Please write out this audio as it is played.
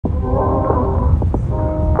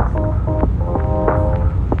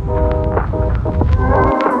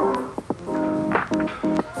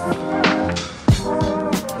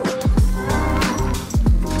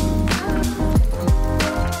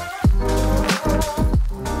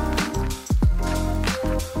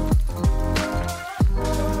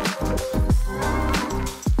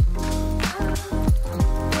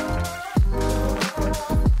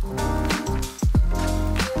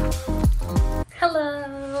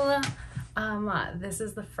This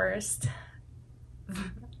is the first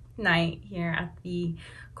night here at the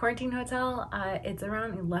quarantine hotel. It's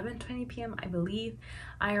around 11:20 p.m. I believe.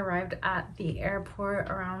 I arrived at the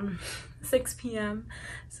airport around 6 p.m.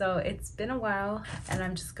 so it's been a while, and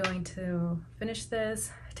I'm just going to finish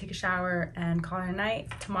this, take a shower, and call it a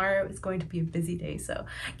night. Tomorrow is going to be a busy day, so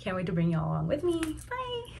I can't wait to bring you all along with me.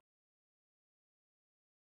 Bye.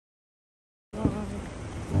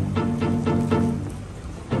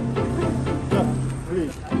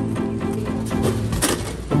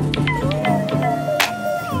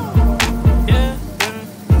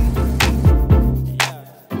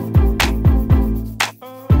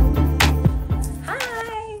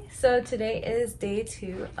 So today is day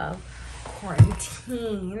 2 of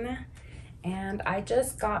quarantine, and I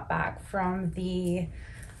just got back from the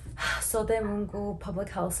Seoul Public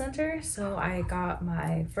Health Center. So I got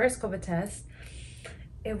my first COVID test.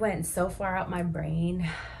 It went so far out my brain,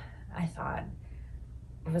 I thought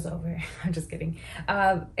it was over. I'm just kidding.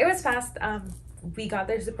 It was fast. We got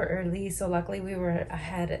there super early, so luckily we were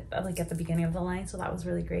ahead like at the beginning of the line, so that was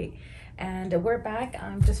really great. And we're back.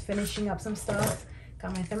 I'm just finishing up some stuff.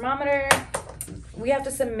 Got my thermometer. We have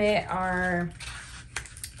to submit our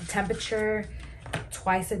temperature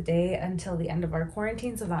twice a day until the end of our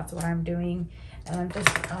quarantine, so that's what I'm doing. And I'm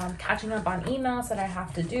just catching up on emails that I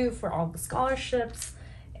have to do for all the scholarships,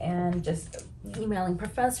 and just emailing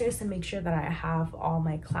professors to make sure that I have all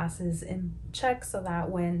my classes in check, so that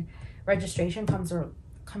when registration comes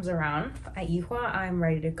around at Ihua, I'm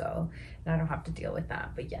ready to go and I don't have to deal with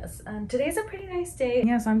that. But yes, today's a pretty nice day.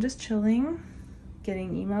 Yes, I'm just chilling,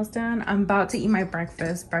 getting emails done. I'm about to eat my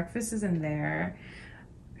breakfast. Breakfast is in there,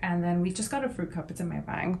 and then we just got a fruit cup. It's in my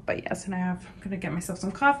bag. But yes, and I'm gonna get myself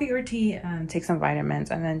some coffee or tea and take some vitamins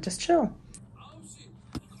and then just chill.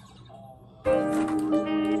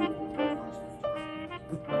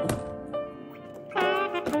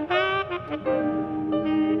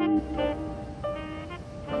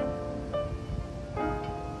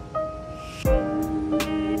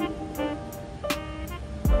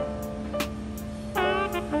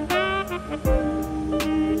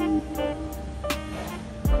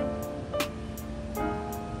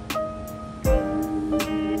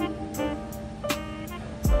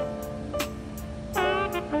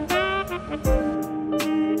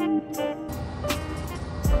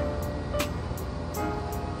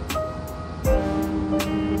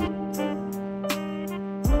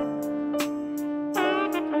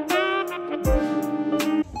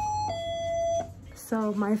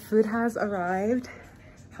 So my food has arrived.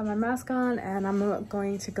 I have my mask on and I'm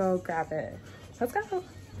going to go grab it. Let's go.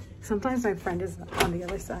 Sometimes my friend is on the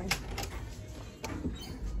other side.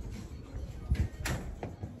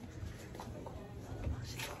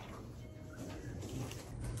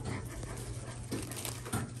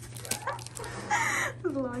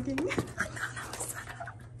 Vlogging.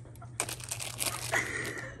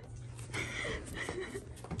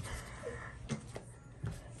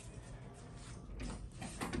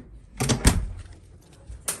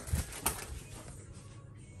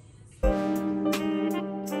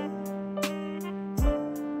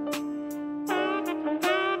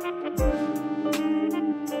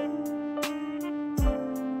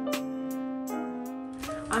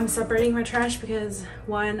 I'm separating my trash because,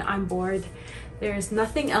 one, I'm bored. There's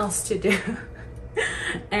nothing else to do.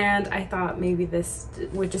 And I thought maybe this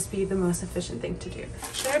would just be the most efficient thing to do.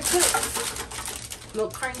 Should I put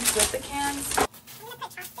milk cartons with the cans?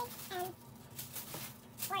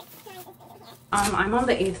 I'm on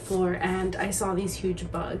the 8th floor and I saw these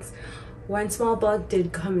huge bugs. One small bug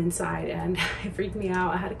did come inside and it freaked me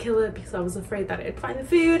out. I had to kill it because I was afraid that it'd find the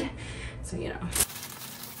food. So, you know.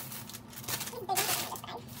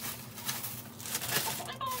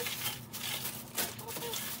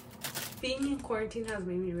 Being in quarantine has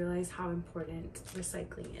made me realize how important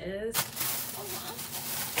recycling is.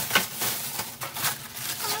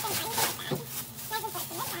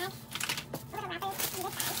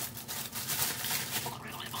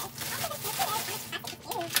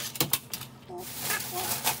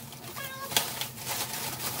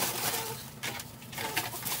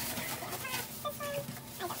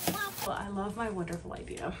 Well, I love my wonderful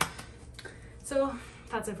idea. So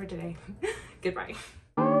that's it for today. Goodbye.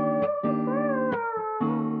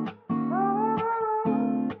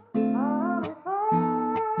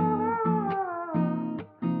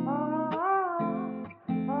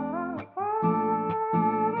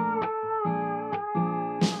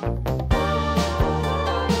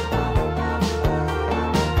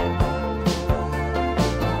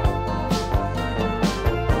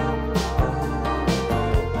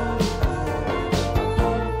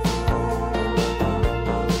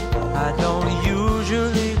 I don't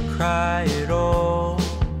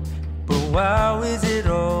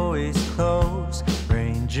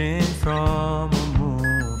from a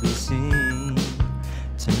movie scene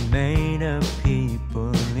to made of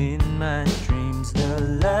people in my dreams. The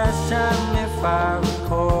last time, if I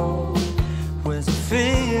recall, was a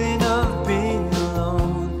feeling of being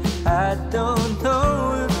alone. I don't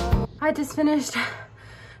know if I just finished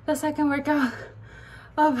the second workout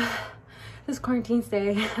of this quarantine stay.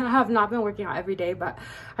 I have not been working out every day, but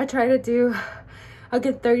I try to do a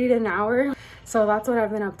good 30 to an hour. So that's what I've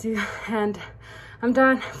been up to, and I'm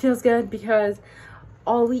done. Feels good because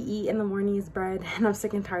all we eat in the morning is bread, and I'm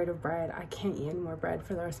sick and tired of bread. I can't eat any more bread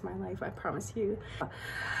for the rest of my life, I promise you.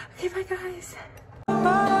 Okay, bye guys.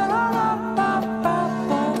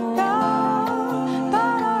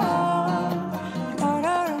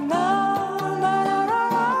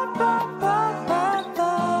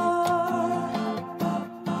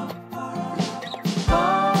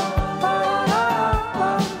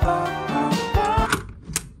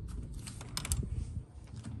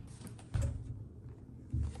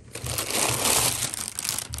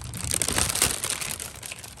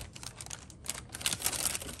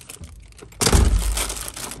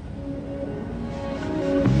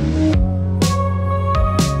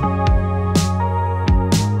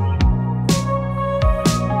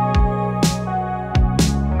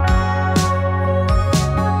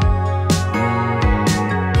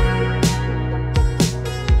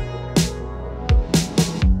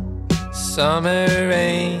 summer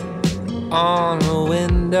rain on the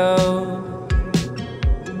window.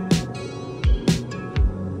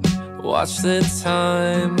 Watch the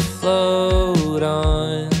time float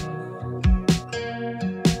on.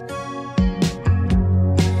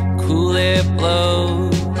 Cool air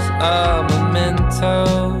blows a memento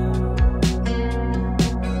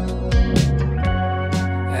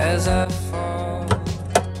as I fall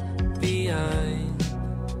behind.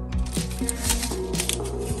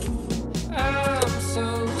 I'm so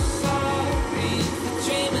sorry for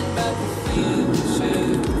dreaming about the future.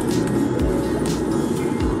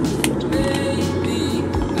 Maybe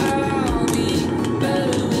I'll be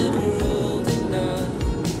better when we're old enough.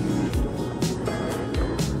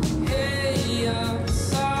 Hey, I'm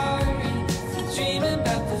sorry for dreaming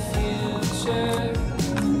about the future.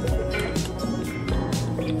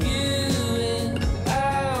 You and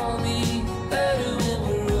I'll be better when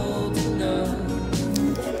we're old enough.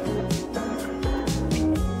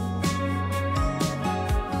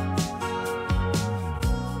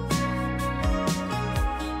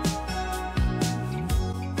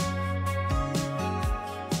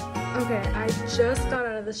 Okay, I just got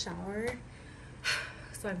out of the shower,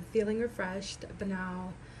 so I'm feeling refreshed, but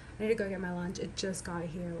now I need to go get my lunch. It just got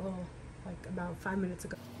here, like about 5 minutes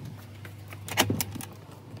ago.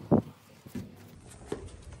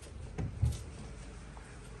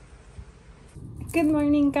 Good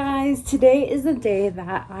morning, guys. Today is the day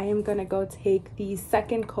that I am gonna go take the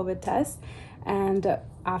second COVID test, and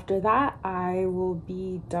after that I will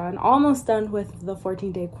be done, almost done with the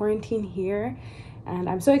 14-day quarantine here. And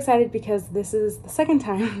I'm so excited because this is the second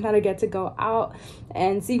time that I get to go out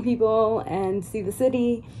and see people and see the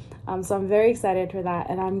city. So I'm very excited for that,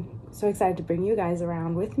 and I'm so excited to bring you guys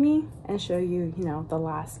around with me and show you, the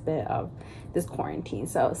last bit of this quarantine.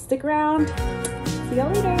 So stick around. See you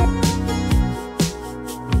later.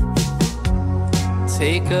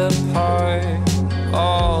 Take apart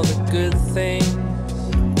all the good things,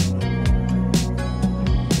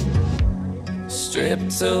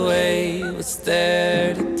 stripped away what's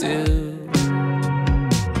there to do.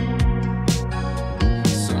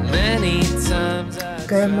 So many times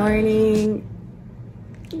Good morning.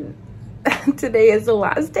 Today is the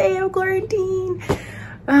last day of quarantine.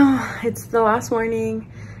 Oh, it's the last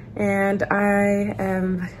morning, and I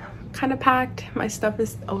am kind of packed. My stuff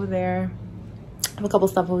is over there. I have a couple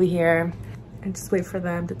stuff over here, and just wait for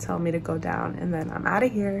them to tell me to go down, and then I'm out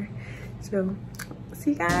of here. So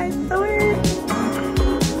see you guys later.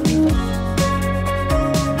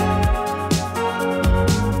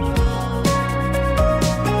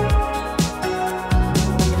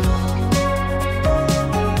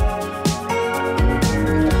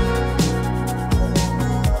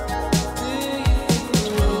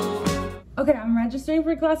 Okay, I'm registering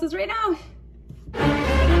for classes right now. Oh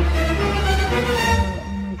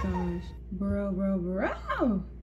my gosh, bro.